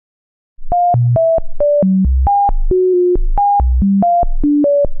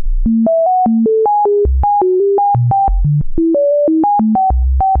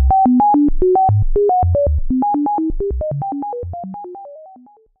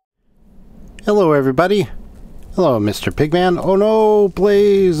Hello, everybody. Hello, Mr. Pigman. Oh no,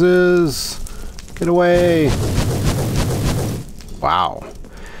 blazes! Get away! Wow.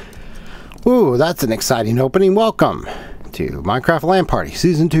 Ooh, that's an exciting opening. Welcome to Minecraft LAN Party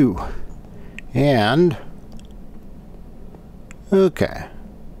Season 2. And... okay.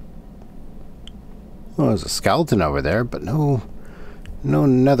 Well, there's a skeleton over there, but no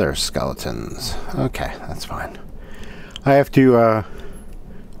nether skeletons. Okay, that's fine. I have to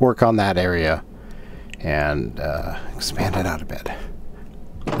work on that area and expand it out a bit.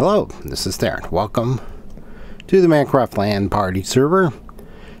 Hello, this is Theron. Welcome to the Minecraft LAN Party server.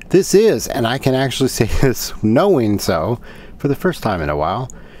 This is, and I can actually say this knowing so, for the first time in a while,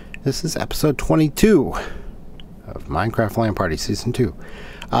 this is episode 22 of Minecraft LAN Party Season 2.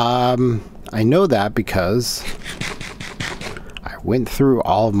 I know that because I went through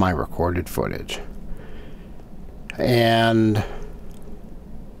all of my recorded footage. And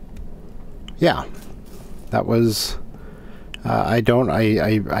yeah, that was I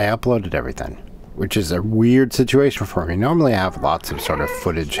uploaded everything, which is a weird situation for me. Normally I have lots of sort of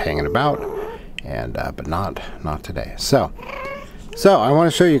footage hanging about, and but not today. So I want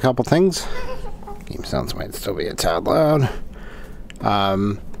to show you a couple things. Game sounds might still be a tad loud.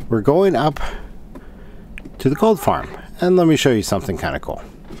 We're going up to the gold farm, and let me show you something kind of cool.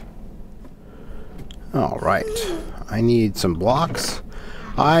 Alright, I need some blocks.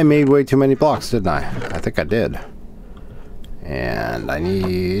 I made way too many blocks, didn't I? I think I did. And I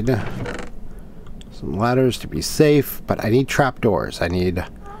need some ladders to be safe, but I need trapdoors. I need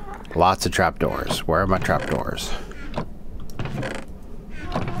lots of trapdoors. Where are my trapdoors?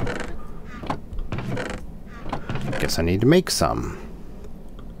 Guess I need to make some.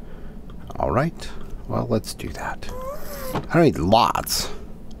 Alright, well, let's do that. I don't need lots,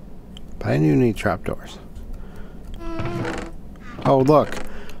 but I do need trapdoors. Oh, look.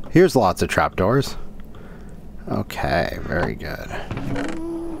 Here's lots of trapdoors. Okay, very good.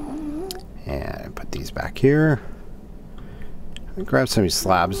 And put these back here. Grab some of these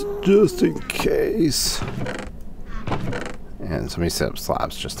slabs just in case. And some of these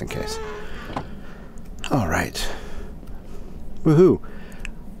slabs just in case. Alright. Woohoo.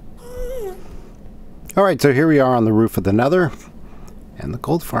 Alright, so here we are on the roof of the nether. And the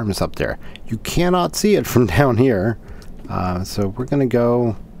gold farm is up there. You cannot see it from down here. So we're going to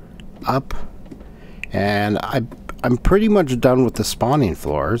go up. And I'm pretty much done with the spawning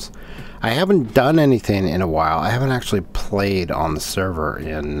floors. I haven't done anything in a while. I haven't actually played on the server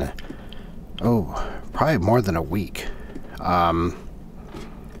in, probably more than a week. Here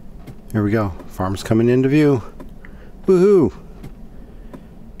we go. Farm's coming into view. Woohoo!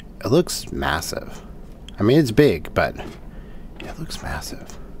 It looks massive. I mean, it's big, but it looks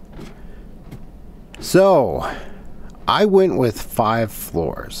massive. So, I went with 5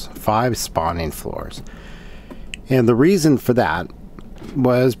 floors, 5 spawning floors. And the reason for that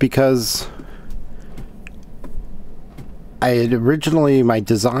was because originally my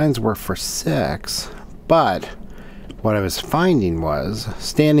designs were for 6, but what I was finding was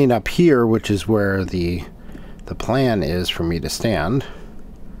standing up here, which is where the plan is for me to stand.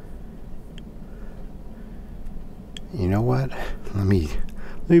 You know what? Let me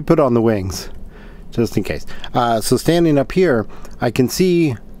put on the wings just in case. So standing up here, I can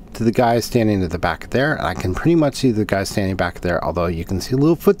see to the guy standing at the back there, and I can pretty much see the guy standing back there, although you can see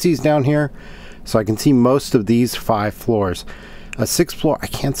little footsies down here. So I can see most of these 5 floors. A 6th floor, I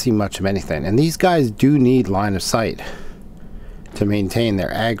can't see much of anything. And these guys do need line of sight to maintain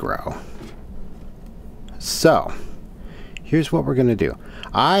their aggro. So, here's what we're going to do.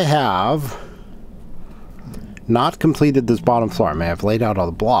 I have not completed this bottom floor. I mean, I've laid out all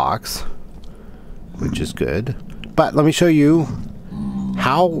the blocks, which is good. But let me show you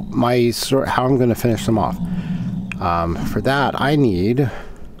how I'm going to finish them off. For that, I need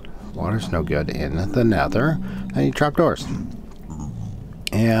water's no good in the nether. I need trapdoors.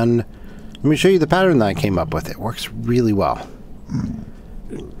 And let me show you the pattern that I came up with. It works really well.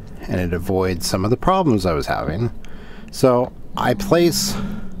 And it avoids some of the problems I was having. So I place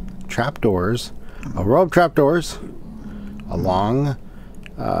trapdoors, a row of trapdoors along,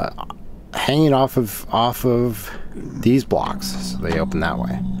 hanging off of these blocks, so they open that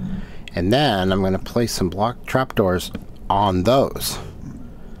way. And then I'm going to place some block trapdoors on those.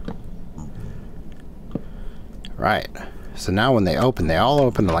 Right. So now when they open, they all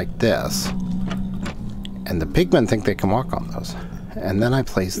open like this. And the pigmen think they can walk on those. And then I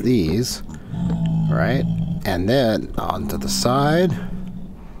place these, right? And then onto the side,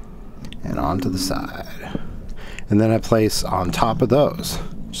 and onto the side. And then I place on top of those.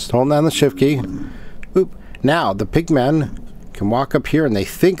 Just holding down the shift key. Boop. Now the pigmen can walk up here, and they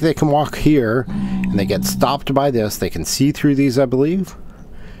think they can walk here, and they get stopped by this. They can see through these, I believe.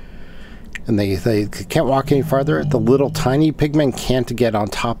 And they can't walk any farther. The little tiny pigmen can't get on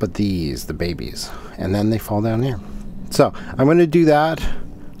top of these, the babies. And then they fall down here. So I'm going to do that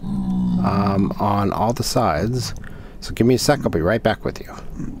on all the sides. So give me a sec. I'll be right back with you.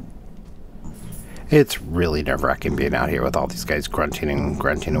 It's really nerve-wracking being out here with all these guys grunting and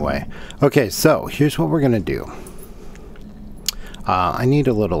grunting away. Okay, so here's what we're going to do. I need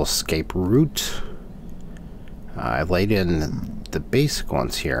a little escape route. I laid in the basic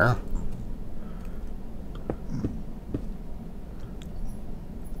ones here.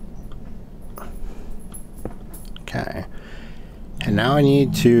 Okay. And now I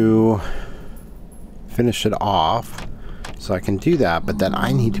need to finish it off so I can do that, but then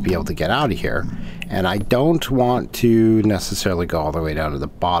I need to be able to get out of here. And I don't want to necessarily go all the way down to the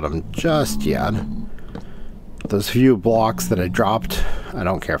bottom just yet. Those few blocks that I dropped, I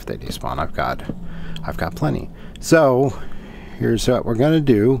don't care if they despawn. I've got plenty. So here's what we're gonna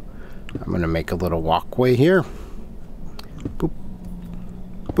do. I'm gonna make a little walkway here. Boop,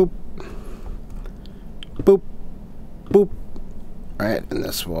 boop, boop, boop. All right, and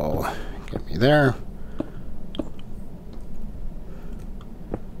this will get me there.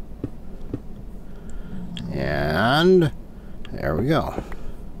 And there we go.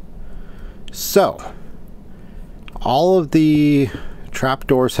 So all of the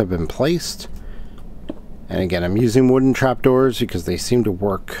trapdoors have been placed. And again, I'm using wooden trapdoors because they seem to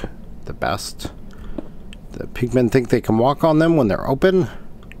work the best. The pigmen think they can walk on them when they're open.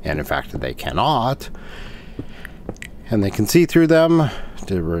 And in fact, they cannot. And they can see through them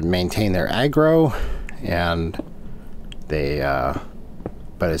to maintain their aggro. And they,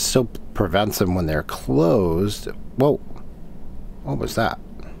 but it still prevents them when they're closed. Whoa. What was that?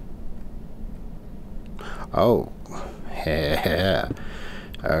 Oh.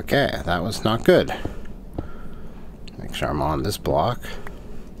 Okay, that was not good. Make sure I'm on this block.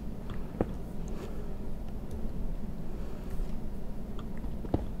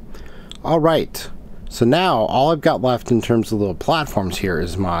 All right. So now all I've got left in terms of little platforms here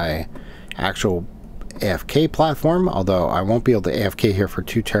is my actual AFK platform, although I won't be able to AFK here for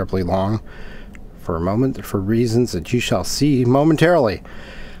too terribly long for a moment, for reasons that you shall see momentarily.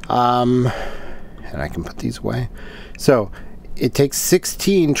 And I can put these away. So it takes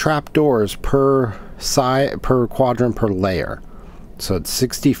 16 trapdoors per side, per quadrant, per layer. So it's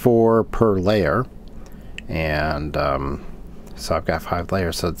 64 per layer. And so I've got 5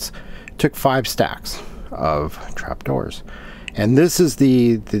 layers. So it took 5 stacks of trapdoors. And this is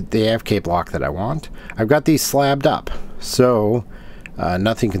the AFK block that I want. I've got these slabbed up, so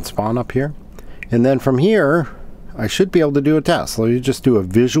nothing can spawn up here. And then from here, I should be able to do a test. Let me just do a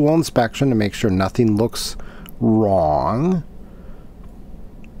visual inspection to make sure nothing looks wrong.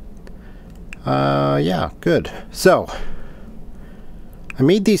 Yeah, good. So, I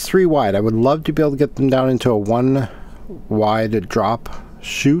made these 3 wide. I would love to be able to get them down into a 1 wide drop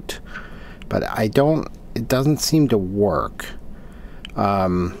chute, but it doesn't seem to work.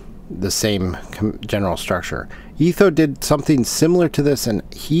 The same general structure. Etho did something similar to this, and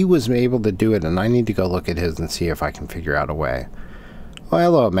he was able to do it, and I need to go look at his and see if I can figure out a way. Oh,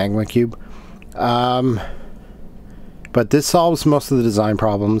 hello, Magma Cube. But this solves most of the design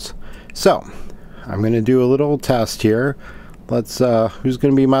problems. So, I'm going to do a little test here. Let's, who's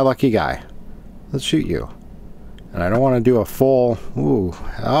going to be my lucky guy? Let's shoot you. And I don't want to do a full, ooh,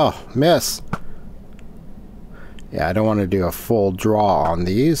 oh, miss. Yeah, I don't want to do a full draw on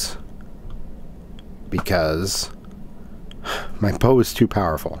these because my bow is too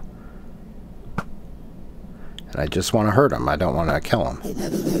powerful. And I just want to hurt him. I don't want to kill him.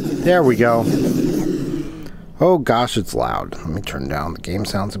 There we go. Oh gosh, it's loud. Let me turn down the game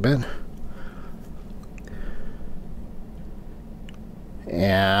sounds a bit.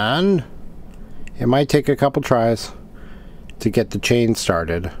 And it might take a couple tries to get the chain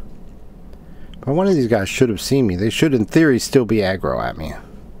started. But one of these guys should have seen me. They should, in theory, still be aggro at me.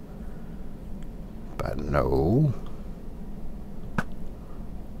 But no.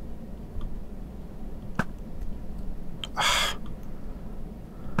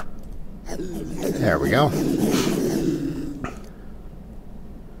 There we go.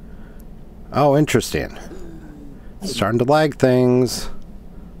 Oh, interesting. It's starting to lag things.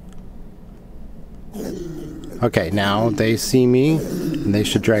 Okay, now they see me, and they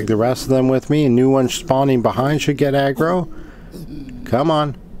should drag the rest of them with me. A new one spawning behind should get aggro. Come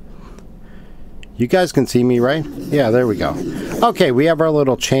on. You guys can see me, right? Yeah, there we go. Okay, we have our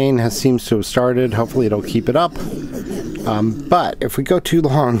little chain. Seems to have started. Hopefully it'll keep it up. But if we go too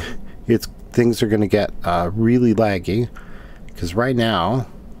long, things are going to get really laggy. Because right now...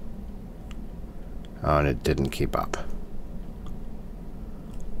 Oh, and it didn't keep up.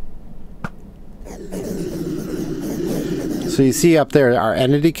 So you see up there our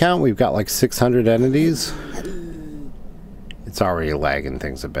entity count, we've got like 600 entities. It's already lagging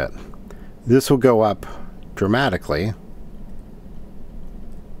things a bit. This will go up dramatically.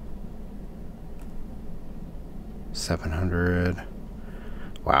 700.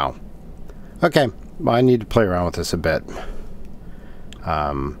 Wow. Okay, well, I need to play around with this a bit.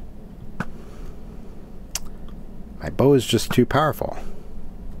 My bow is just too powerful.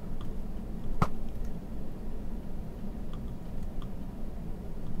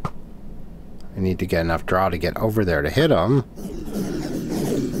 I need to get enough draw to get over there to hit them.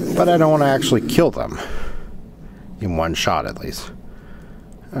 But I don't want to actually kill them. In one shot, at least.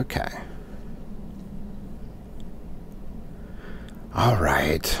 Okay.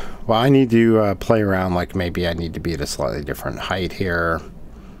 Alright. Well, I need to play around, like maybe I need to be at a slightly different height here.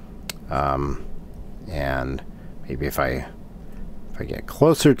 And maybe if I get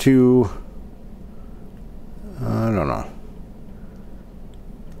closer to... I don't know.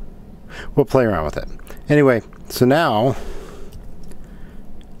 We'll play around with it. Anyway, so now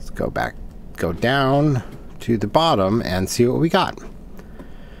let's go down to the bottom and see what we got.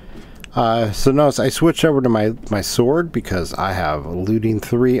 So notice I switched over to my sword because I have looting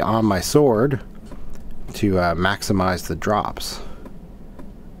 3 on my sword to maximize the drops.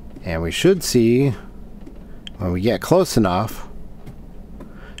 And we should see when we get close enough.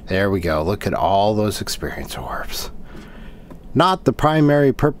 There we go. Look at all those experience orbs. Not the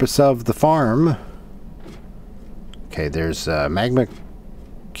primary purpose of the farm. Okay, there's a magma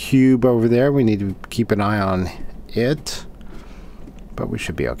cube over there. We need to keep an eye on it. But we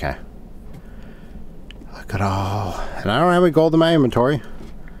should be okay. Look at all. And I don't have any gold in my inventory.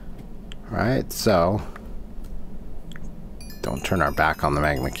 Alright, so don't turn our back on the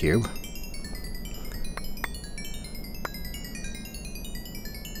magma cube.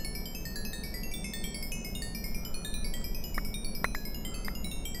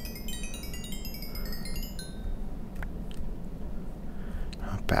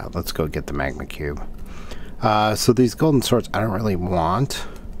 Not bad. Let's go get the magma cube. So these golden swords I don't really want.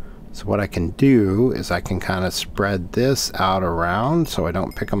 So what I can do is I can kind of spread this out around so I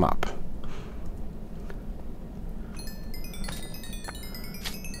don't pick them up.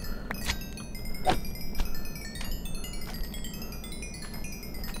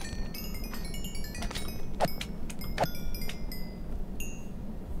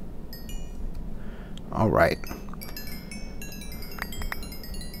 All right.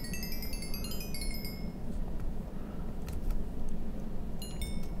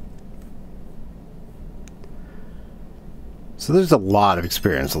 So there's a lot of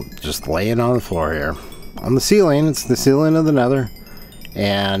experience just laying on the floor here. On the ceiling, it's the ceiling of the nether.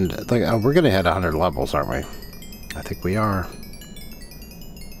 And like, we're going to hit 100 levels, aren't we? I think we are.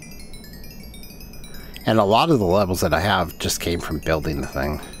 And a lot of the levels that I have just came from building the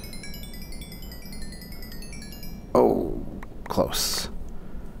thing. Oh, close.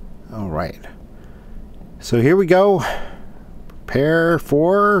 All right. So here we go. Prepare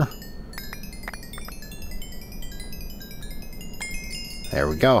for... There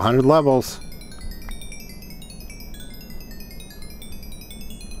we go, 100 levels.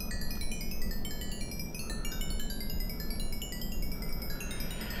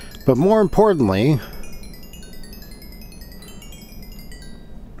 But more importantly,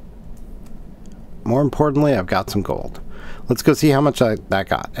 I've got some gold. Let's go see how much that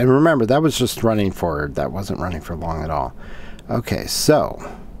got. And remember, that was just running for, that wasn't running for long at all. Okay, so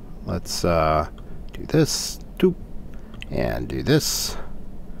let's do this. Doop. And do this.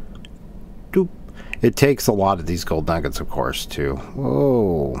 Doop. It takes a lot of these gold nuggets, of course, too.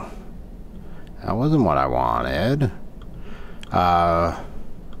 Whoa. That wasn't what I wanted.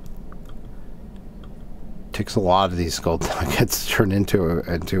 Takes a lot of these gold nuggets to turn into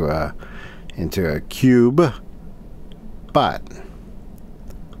a cube. But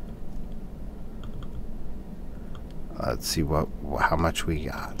let's see how much we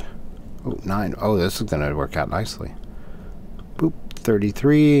got. Oh, 9. Oh, this is going to work out nicely. Boop,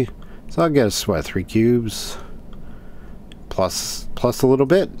 33. So I'll get us, what, 3 cubes? Plus a little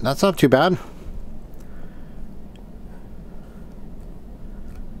bit. That's not too bad.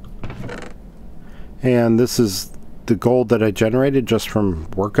 And this is the gold that I generated just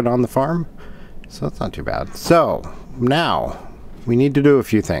from working on the farm. So that's not too bad. So now we need to do a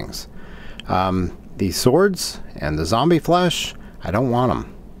few things. These swords and the zombie flesh, I don't want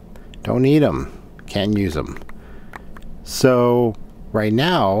them. Don't need them. Can't use them. So right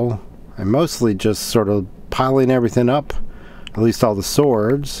now, I'm mostly just sort of piling everything up at least all the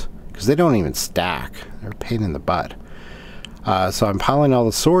swords, because they don't even stack. They're a pain in the butt. So I'm piling all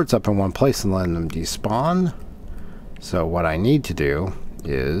the swords up in one place and letting them despawn. So what I need to do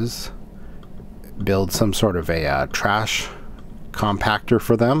is build some sort of a trash compactor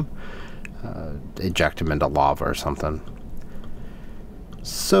for them. Eject them into lava or something.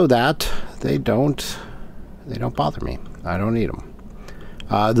 So that they don't bother me. I don't need them.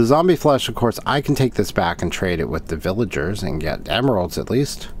 The zombie flesh, of course, I can take this back and trade it with the villagers and get emeralds at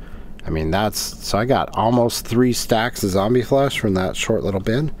least. I mean, so I got almost 3 stacks of zombie flesh from that short little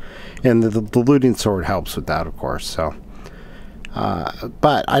bin. And the looting sword helps with that, of course. So,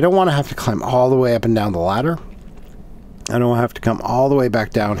 but I don't want to have to climb all the way up and down the ladder. I don't have to come all the way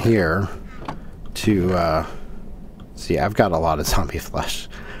back down here to see. I've got a lot of zombie flesh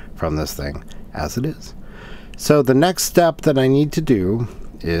from this thing as it is. So the next step that I need to do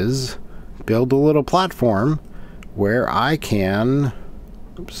is build a little platform where I can,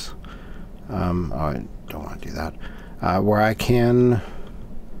 oops, oh, I don't want to do that, where I can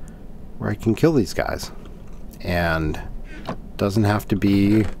kill these guys, and it doesn't have to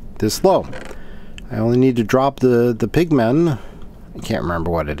be this low. I only need to drop the pigmen. I can't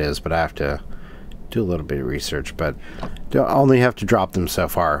remember what it is, but I have to do a little bit of research, but I only have to drop them so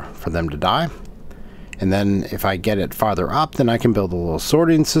far for them to die. And then if I get it farther up, then I can build a little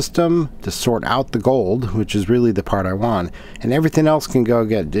sorting system to sort out the gold, which is really the part I want. And everything else can go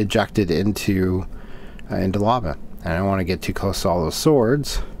get ejected into lava. And I don't want to get too close to all those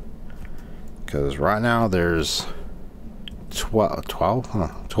swords, because right now there's 12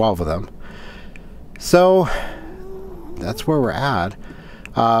 of them. So that's where we're at.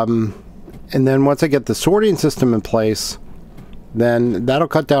 And then once I get the sorting system in place, then that'll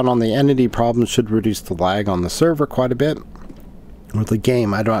cut down on the entity problems, should reduce the lag on the server quite a bit. With the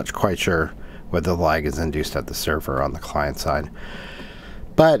game, I'm not quite sure whether the lag is induced at the server or on the client side.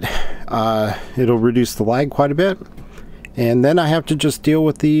 But it'll reduce the lag quite a bit. And then I have to just deal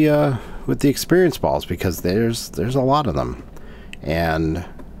with the experience balls, because there's a lot of them. And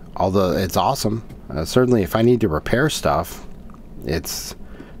although it's awesome, certainly if I need to repair stuff, this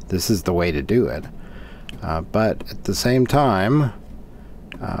is the way to do it. But at the same time,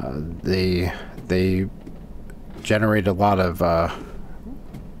 they generate a lot of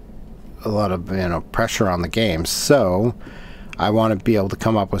pressure on the game. So I want to be able to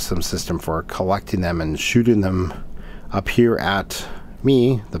come up with some system for collecting them and shooting them up here at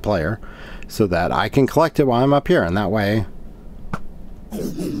me, the player, so that I can collect it while I'm up here, and that way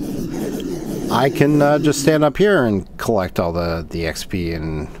I can just stand up here and collect all the XP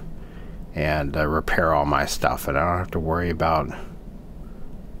and repair all my stuff, and I don't have to worry about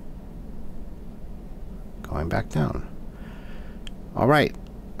going back down. All right.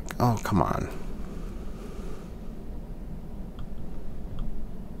 Oh, come on.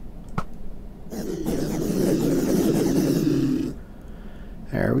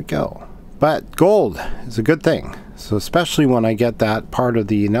 There we go. But gold is a good thing. So especially when I get that part of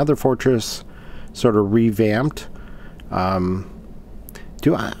the Nether Fortress sort of revamped. I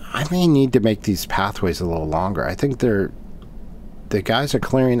may need to make these pathways a little longer. I think the guys are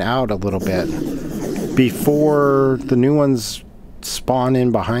clearing out a little bit before the new ones spawn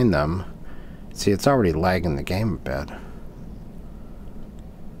in behind them. See, it's already lagging the game a bit.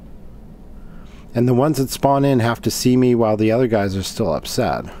 And the ones that spawn in have to see me while the other guys are still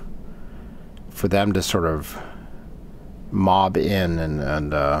upset, for them to sort of mob in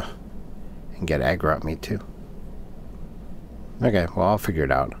and get aggro at me too. Okay, well, I'll figure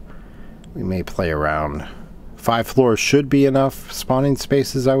it out. We may play around. 5 floors should be enough spawning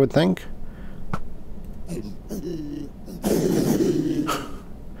spaces, I would think.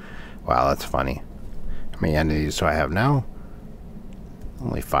 Wow, that's funny. How many entities do I have now?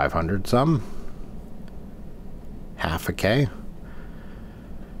 Only 500 some. Half a K.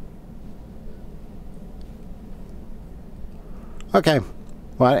 Okay.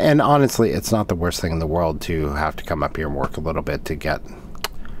 Well, and honestly, it's not the worst thing in the world to have to come up here and work a little bit to get,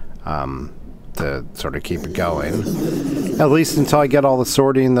 to sort of keep it going. At least until I get all the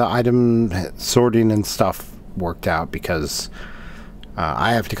sorting, the item sorting and stuff worked out, because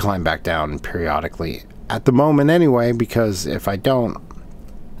I have to climb back down periodically at the moment anyway, because if I don't,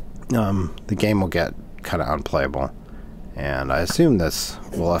 the game will get kind of unplayable. And I assume this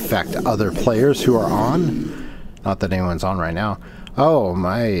will affect other players who are on. Not that anyone's on right now. Oh,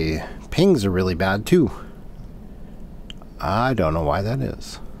 my pings are really bad too. I don't know why that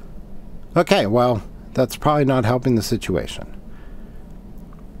is. Okay, well, that's probably not helping the situation.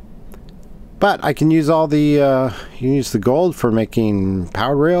 But I can use all the, you can use the gold for making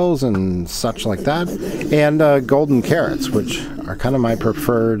power rails and such like that. And golden carrots, which are kind of my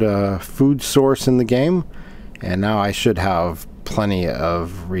preferred food source in the game. And now I should have plenty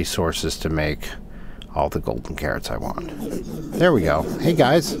of resources to make all the golden carrots I want. There we go. Hey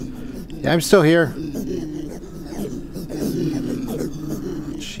guys. Yeah, I'm still here.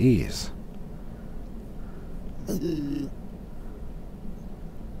 Jeez.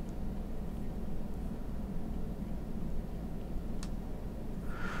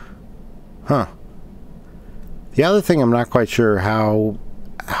 Huh. The other thing I'm not quite sure how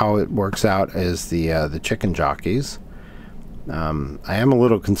it works out is the chicken jockeys. I am a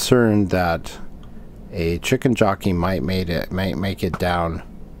little concerned that a chicken jockey might make it down.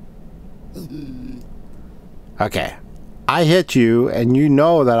 Okay. I hit you, and you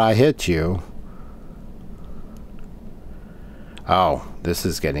know that I hit you. Oh, this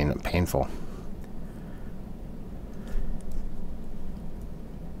is getting painful.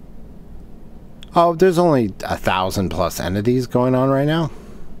 Oh, there's only 1,000+ entities going on right now.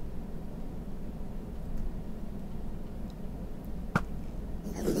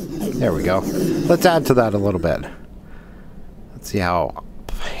 There we go. Let's add to that a little bit. Let's see how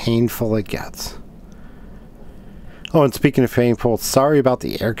painful it gets. Oh, and speaking of painful, sorry about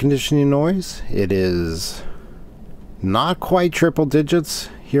the air conditioning noise. It is not quite triple digits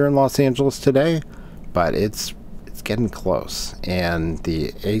here in Los Angeles today, but it's getting close. And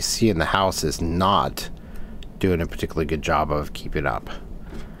the AC in the house is not doing a particularly good job of keeping up.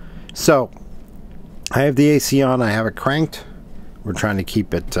 So, I have the AC on. I have it cranked. We're trying to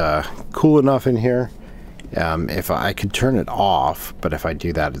keep it cool enough in here. If I could turn it off, but if I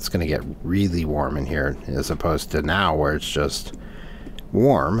do that, it's going to get really warm in here, as opposed to now where it's just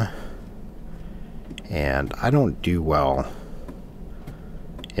warm. And I don't do well.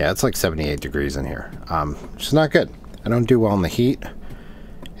 Yeah, it's like 78 degrees in here, which is not good. I don't do well in the heat.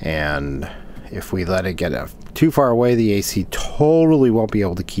 And if we let it get too far away, the AC totally won't be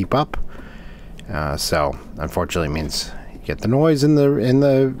able to keep up. So, unfortunately, it means you get the noise in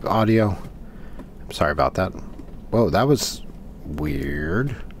the audio. Sorry about that. Whoa, that was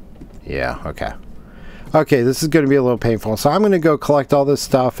weird. Yeah, okay. Okay, this is going to be a little painful. So I'm going to go collect all this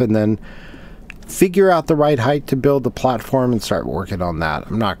stuff and then figure out the right height to build the platform and start working on that.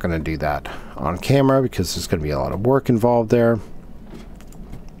 I'm not going to do that on camera because there's going to be a lot of work involved there.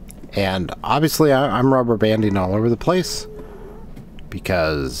 And obviously I'm rubber banding all over the place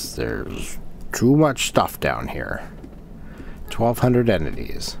because there's too much stuff down here. 1,200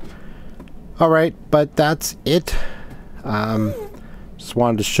 entities. Alright, but that's it. Just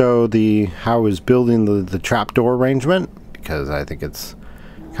wanted to show how I was building the trapdoor arrangement because I think it's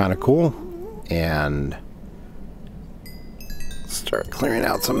kind of cool. And start clearing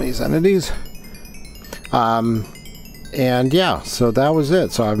out some of these entities. And yeah, so that was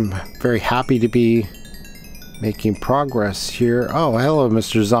it. So I'm very happy to be making progress here. Oh, hello,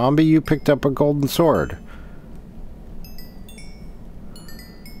 Mr. Zombie. You picked up a golden sword.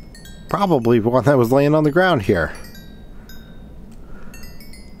 Probably one that was laying on the ground here.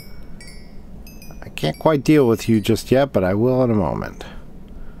 I can't quite deal with you just yet, but I will in a moment.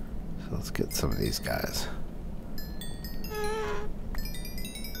 So let's get some of these guys.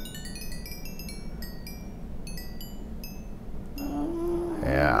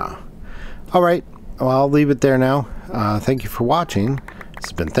 Yeah. Alright, well, I'll leave it there now. Thank you for watching. This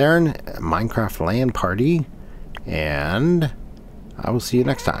has been Theron, Minecraft LAN Party, and I will see you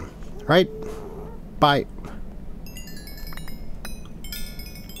next time. Right? Bye.